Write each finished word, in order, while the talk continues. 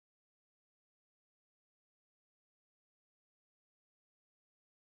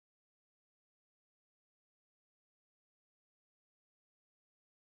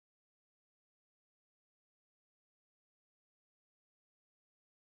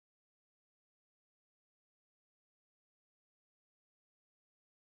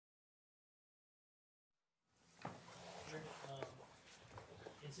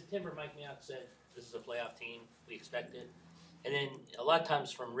Tim or Mike Mayock said this is a playoff team. We expect it. And then a lot of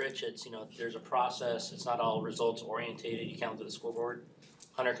times from Rich, it's, there's a process. It's not all results orientated. You count to the scoreboard.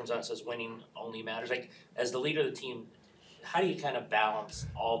 Hunter comes out and says winning only matters. Like, as the leader of the team, how do you kind of balance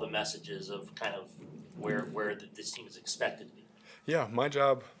all the messages of kind of where this team is expected to be? Yeah, my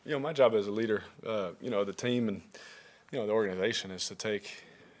job as a leader, the team and, the organization is to take,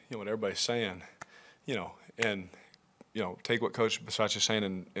 what everybody's saying, and, take what Coach Bisaccia is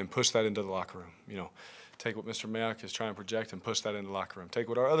saying and push that into the locker room, take what Mr. Mayock is trying to project and push that into the locker room. Take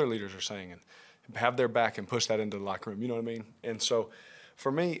what our other leaders are saying and have their back and push that into the locker room. You know what I mean? And so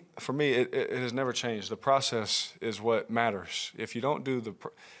for me, it has never changed. The process is what matters. If you don't do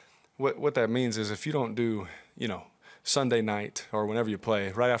what that means is if you don't do, Sunday night or whenever you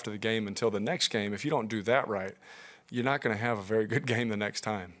play, right after the game until the next game, if you don't do that right, you're not going to have a very good game the next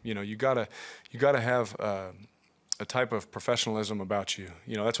time. You gotta have a type of professionalism about you.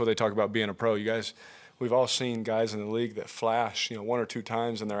 That's what they talk about being a pro. We've all seen guys in the league that flash, one or two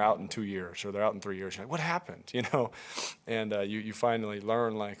times and they're out in 2 years or they're out in 3 years. You're like, what happened? And you finally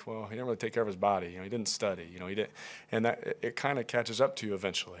learn, like, well, he didn't really take care of his body. He didn't study. He didn't, and that it kind of catches up to you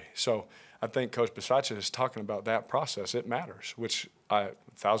eventually. So I think Coach Bisaccia is talking about that process. It matters, which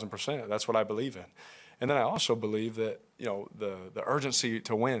 1,000%. That's what I believe in. And then I also believe that, the urgency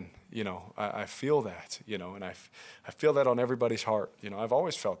to win, I feel that, and I feel that on everybody's heart. I've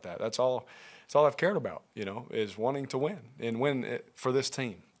always felt that. That's all I've cared about, is wanting to win and win for this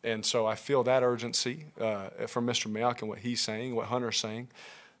team. And so I feel that urgency from Mr. Mayock and what he's saying, what Hunter's saying,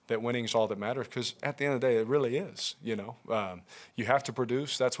 that winning is all that matters, because at the end of the day, it really is. You have to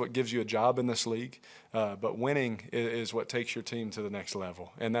produce. That's what gives you a job in this league. But winning is what takes your team to the next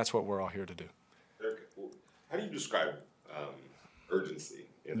level, and that's what we're all here to do. Eric, how do you describe urgency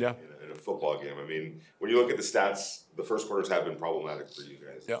in a football game? I mean, when you look at the stats, the first quarters have been problematic for you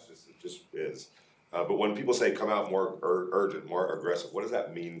guys. Yep. It just is. But when people say come out more urgent, more aggressive, what does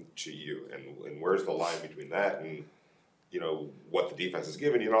that mean to you? And where's the line between that and what the defense is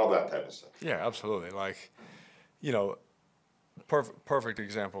giving you and all that type of stuff? Yeah, absolutely. Like, perfect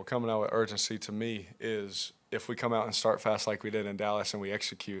example. Coming out with urgency to me is if we come out and start fast like we did in Dallas and we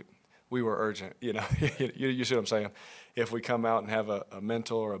execute, we were urgent. You see what I'm saying? If we come out and have a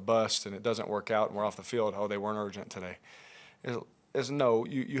mental or a bust and it doesn't work out and we're off the field, they weren't urgent today.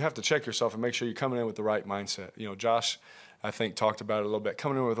 You have to check yourself and make sure you're coming in with the right mindset. Josh, I think, talked about it a little bit,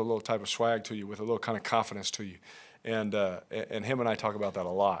 coming in with a little type of swag to you, with a little kind of confidence to you. And him and I talk about that a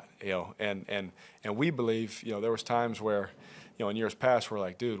lot, and we believe, there was times where, in years past, we're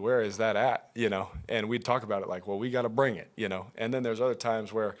like, dude, where is that at, and we'd talk about it like, well, we got to bring it, and then there's other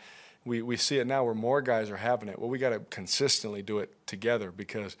times where we see it now where more guys are having it. Well, we got to consistently do it together,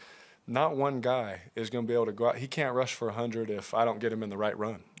 because not one guy is going to be able to go out. He can't rush for 100 if I don't get him in the right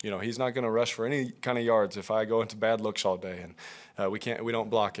run. He's not going to rush for any kind of yards if I go into bad looks all day and we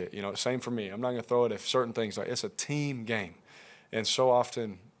don't block it. Same for me. I'm not going to throw it if certain things. It's a team game, and so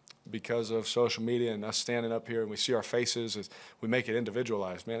often because of social media and us standing up here and we see our faces, we make it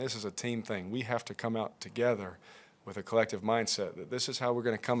individualized. Man, this is a team thing. We have to come out together with a collective mindset that this is how we're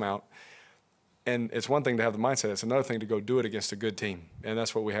going to come out. And it's one thing to have the mindset. It's another thing to go do it against a good team. And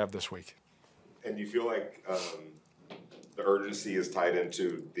that's what we have this week. And you feel like the urgency is tied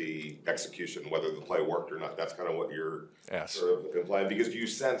into the execution, whether the play worked or not. That's kind of what you're sort of implying. Because you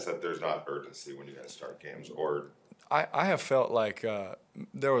sense that there's not urgency when you guys start games. Or I have felt like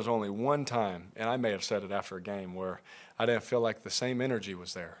there was only one time, and I may have said it after a game, where I didn't feel like the same energy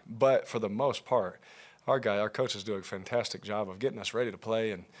was there. But for the most part, our coaches do a fantastic job of getting us ready to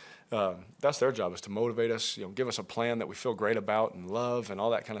play, and that's their job, is to motivate us, give us a plan that we feel great about and love and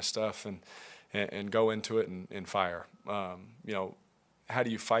all that kind of stuff, and go into it and fire. How do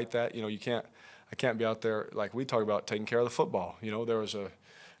you fight that? I can't be out there, like we talk about taking care of the football.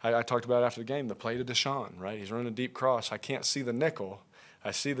 I talked about after the game, the play to Deshaun, right? He's running a deep cross. I can't see the nickel.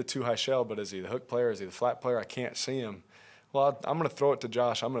 I see the too high shell, but is he the hook player? Is he the flat player? I can't see him. Well, I'm going to throw it to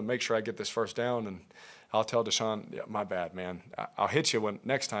Josh. I'm going to make sure I get this first down, and I'll tell Deshaun, yeah, my bad, man. I'll hit you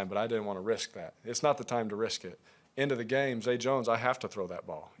next time, but I didn't want to risk that. It's not the time to risk it. End of the game, Zay Jones, I have to throw that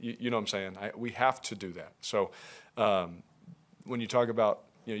ball. You know what I'm saying? We have to do that. So when you talk about,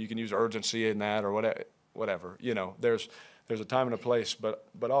 you can use urgency in that or whatever. There's a time and a place, but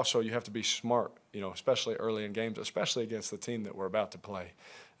also you have to be smart, especially early in games, especially against the team that we're about to play.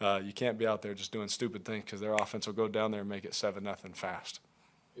 You can't be out there just doing stupid things, because their offense will go down there and make it 7-0 fast.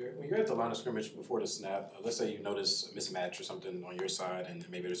 When you're at the line of scrimmage before the snap, let's say you notice a mismatch or something on your side, and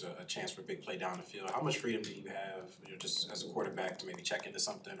maybe there's a chance for a big play down the field. How much freedom do you have, just as a quarterback, to maybe check into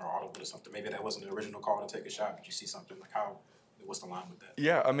something or audible to something? Maybe that wasn't the original call to take a shot, but you see something like how What's the line with that?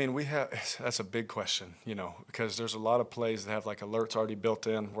 Yeah, I mean, that's a big question, because there's a lot of plays that have like alerts already built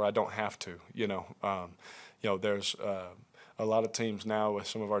in where I don't have to, there's a lot of teams now with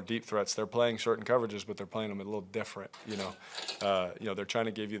some of our deep threats, they're playing certain coverages, but they're playing them a little different, they're trying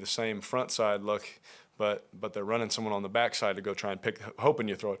to give you the same front side look, but they're running someone on the backside to go try and hoping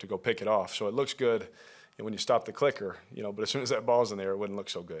you throw it to go pick it off. So it looks good when you stop the clicker, but as soon as that ball's in there, it wouldn't look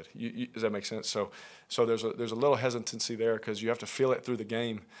so good. Does that make sense? So there's a little hesitancy there because you have to feel it through the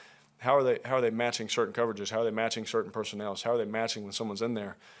game. How are they matching certain coverages? How are they matching certain personnels? How are they matching when someone's in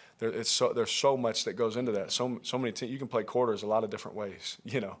there? There's so much that goes into that. So many teams. You can play quarters a lot of different ways.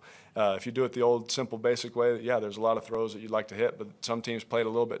 If you do it the old simple basic way, yeah, there's a lot of throws that you'd like to hit, but some teams play it a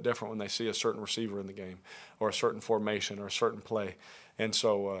little bit different when they see a certain receiver in the game, or a certain formation, or a certain play. And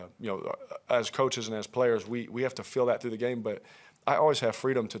so, as coaches and as players, we have to feel that through the game. But I always have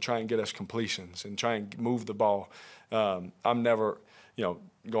freedom to try and get us completions and try and move the ball. I'm never,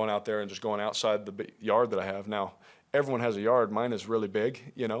 going out there and just going outside the yard that I have. Now, everyone has a yard. Mine is really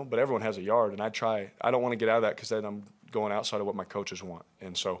big, but everyone has a yard. And I don't want to get out of that because then I'm going outside of what my coaches want.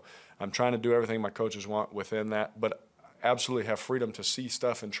 And so I'm trying to do everything my coaches want within that, but absolutely have freedom to see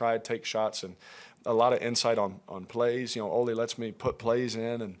stuff and try to take shots and a lot of insight on plays. Ole lets me put plays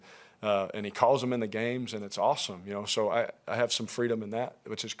in and he calls them in the games, and it's awesome. So I have some freedom in that,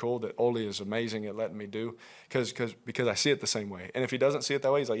 which is cool. That Ole is amazing at letting me do because I see it the same way. And if he doesn't see it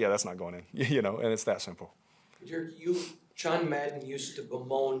that way, he's like, yeah, that's not going in. And it's that simple. John Madden used to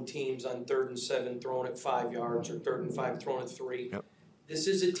bemoan teams on 3rd and 7 throwing it 5 yards or 3rd and 5 throwing it 3. Yep. This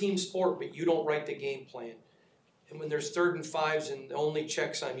is a team sport, but you don't write the game plan. And when there's 3rd and 5s and the only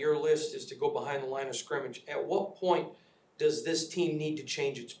checks on your list is to go behind the line of scrimmage, at what point does this team need to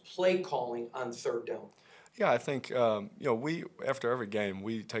change its play calling on 3rd down? Yeah, I think, we, after every game,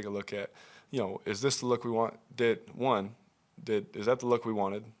 we take a look at, is this the look we want? Is that the look we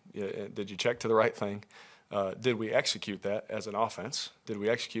wanted? Did you check to the right thing? Did we execute that as an offense? Did we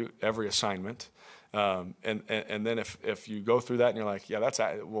execute every assignment? And then if you go through that and you're like, yeah,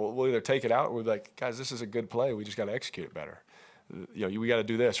 we'll either take it out or we'll be like, guys, this is a good play. We just got to execute it better. We got to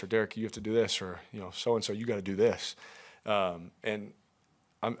do this, or Derek, you have to do this, or so-and-so, you got to do this. And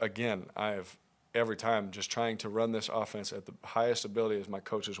I have every time just trying to run this offense at the highest ability as my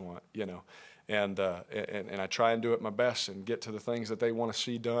coaches want, and I try and do it my best and get to the things that they want to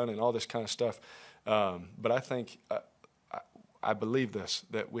see done and all this kind of stuff. But I think I believe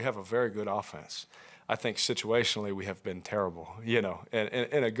that we have a very good offense. I think situationally we have been terrible, and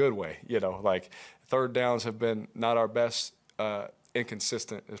in a good way, like 3rd downs have been not our best.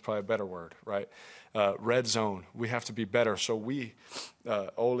 Inconsistent is probably a better word, right? Red zone, we have to be better. So we,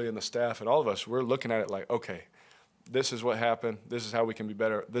 Ole and the staff and all of us, we're looking at it like, okay, this is what happened. This is how we can be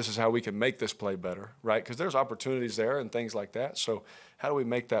better. This is how we can make this play better, right? Because there's opportunities there and things like that. So how do we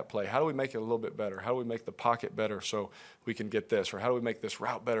make that play? How do we make it a little bit better? How do we make the pocket better so we can get this? Or how do we make this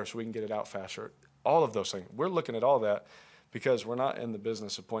route better so we can get it out faster? All of those things. We're looking at all that because we're not in the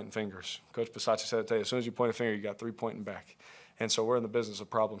business of pointing fingers. Coach Bisaccia said it today, as soon as you point a finger, you got 3 pointing back. And so we're in the business of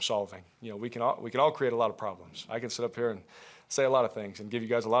problem solving. We can all create a lot of problems. I can sit up here and say a lot of things and give you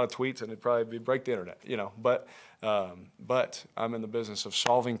guys a lot of tweets, and it'd probably break the internet, But I'm in the business of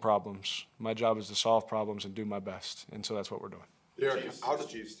solving problems. My job is to solve problems and do my best, and so that's what we're doing. How the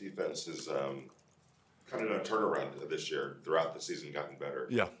Chiefs' defense is kind of a turnaround this year throughout the season, gotten better.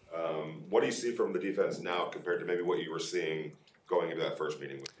 Yeah. What do you see from the defense now compared to maybe what you were seeing going into that first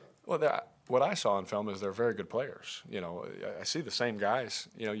meeting with them? Well, what I saw in film is they're very good players. I see the same guys.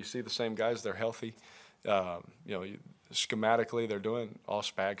 You see the same guys. They're healthy. Schematically, they're doing all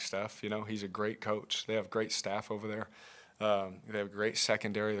SPAG stuff. He's a great coach. They have great staff over there. They have a great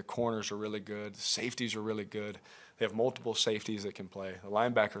secondary. The corners are really good. The safeties are really good. They have multiple safeties that can play. The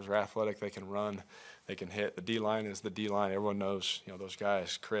linebackers are athletic. They can run. They can hit. The D-line is the D-line. Everyone knows, those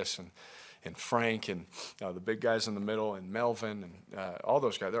guys, Chris and Frank and the big guys in the middle and Melvin and all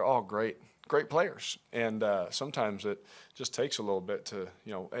those guys. They're all great players. And sometimes it just takes a little bit to,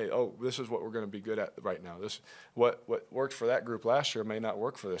 hey, this is what we're going to be good at right now. What worked for that group last year may not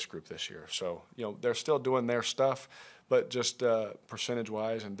work for this group this year. So, they're still doing their stuff, but just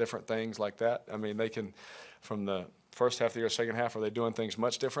percentage-wise and different things like that. I mean, they can, from the first half of the year, second half, are they doing things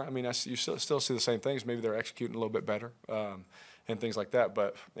much different? I mean, you still see the same things. Maybe they're executing a little bit better. And things like that.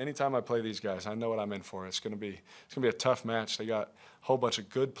 But anytime I play these guys, I know what I'm in for. It's gonna be a tough match. They got a whole bunch of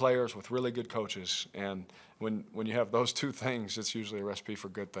good players with really good coaches, and when you have those two things, it's usually a recipe for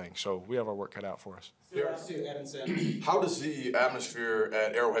good things. So we have our work cut out for us. How does the atmosphere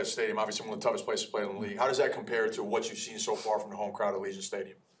at Arrowhead Stadium, obviously one of the toughest places to play in the league, how does that compare to what you've seen so far from the home crowd at Allegiant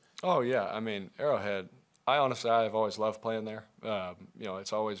Stadium? Oh yeah, I mean Arrowhead. I've always loved playing there. You know,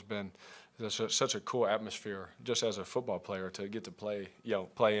 it's always been such a cool atmosphere just as a football player to get to play, you know,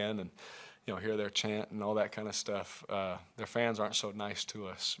 play in and, you know, hear their chant and all that kind of stuff. Their fans aren't so nice to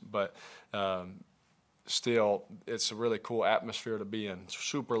us, but still, it's a really cool atmosphere to be in. It's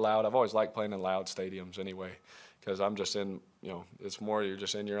super loud. I've always liked playing in loud stadiums anyway, because I'm just in, you know, it's more you're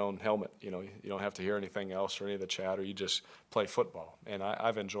just in your own helmet. You know, you don't have to hear anything else or any of the chatter. You just play football, and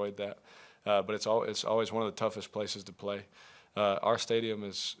I've enjoyed that. But it's always one of the toughest places to play. Our stadium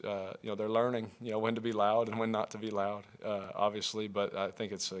is, you know, they're learning, you know, when to be loud and when not to be loud, obviously, but I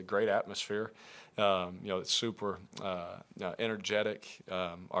think it's a great atmosphere. You know, it's super energetic.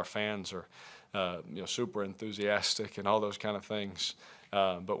 Our fans are, you know, super enthusiastic and all those kind of things.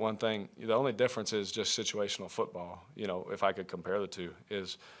 But one thing, the only difference is just situational football. You know, if I could compare the two,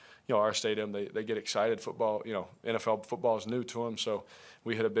 is, you know, our stadium, they get excited. Football, you know, NFL football is new to them, so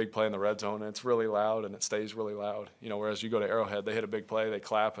we hit a big play in the red zone, and it's really loud, and it stays really loud. You know, whereas you go to Arrowhead, they hit a big play, they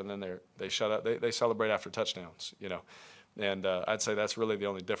clap, and then they shut up. They celebrate after touchdowns, you know. And I'd say that's really the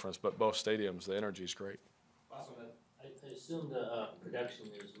only difference. But both stadiums, the energy is great. Awesome. I assume the production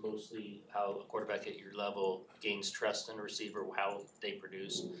is mostly how a quarterback at your level gains trust in a receiver, how they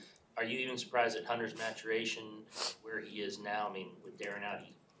produce. Are you even surprised at Hunter's maturation, where he is now? I mean, with Darren out,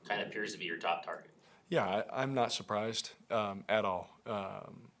 he kind of appears to be your top target. Yeah, I'm not surprised at all.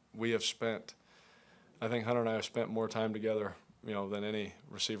 We have spent, I think Hunter and I have spent more time together, you know, than any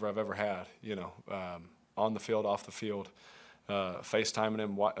receiver I've ever had, you know, on the field, off the field, FaceTiming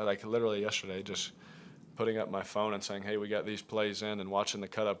him, like literally yesterday, just putting up my phone and saying, hey, we got these plays in, and watching the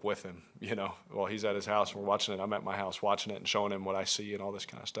cut up with him, you know, while he's at his house, we're watching it, I'm at my house watching it and showing him what I see and all this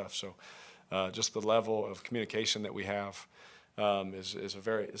kind of stuff. So just the level of communication that we have is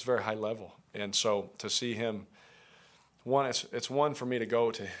very high level. And so to see him, it's one for me to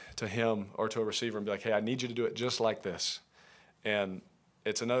go to him or to a receiver and be like, hey, I need you to do it just like this. And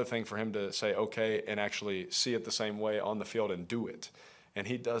it's another thing for him to say, okay, and actually see it the same way on the field and do it. And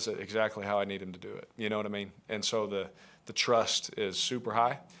he does it exactly how I need him to do it. You know what I mean? And so the trust is super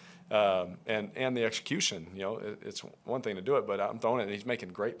high. And the execution, you know, it's one thing to do it, but I'm throwing it and he's making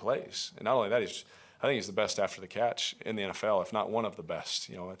great plays. And not only that, I think he's the best after the catch in the NFL, if not one of the best.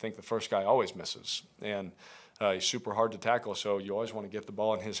 You know, I think the first guy always misses. And he's super hard to tackle, so you always want to get the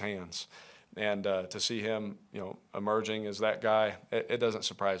ball in his hands. And to see him, you know, emerging as that guy, it doesn't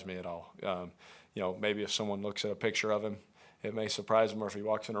surprise me at all. You know, maybe if someone looks at a picture of him, it may surprise him, or if he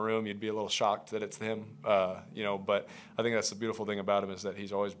walks in a room, you'd be a little shocked that it's him. You know, but I think that's the beautiful thing about him, is that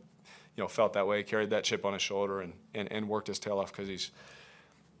he's always, you know, felt that way, carried that chip on his shoulder, and worked his tail off, because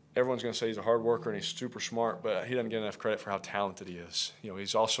everyone's going to say he's a hard worker and he's super smart, but he doesn't get enough credit for how talented he is. You know,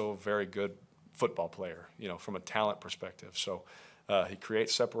 he's also a very good football player, you know, from a talent perspective. So he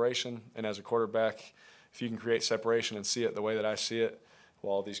creates separation, and as a quarterback, if you can create separation and see it the way that I see it,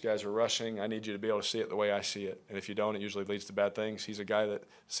 while these guys are rushing, I need you to be able to see it the way I see it. And if you don't, it usually leads to bad things. He's a guy that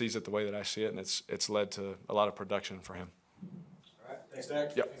sees it the way that I see it, and it's led to a lot of production for him. All right, thanks,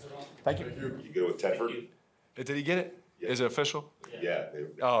 Dak. Yep. Thank you. You go with Tedford? Did he get it? Yeah. Is it official? Yeah.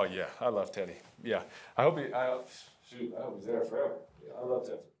 Oh, yeah. I love Teddy. Yeah. I hope he's there forever. I love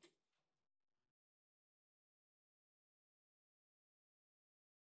Tedford.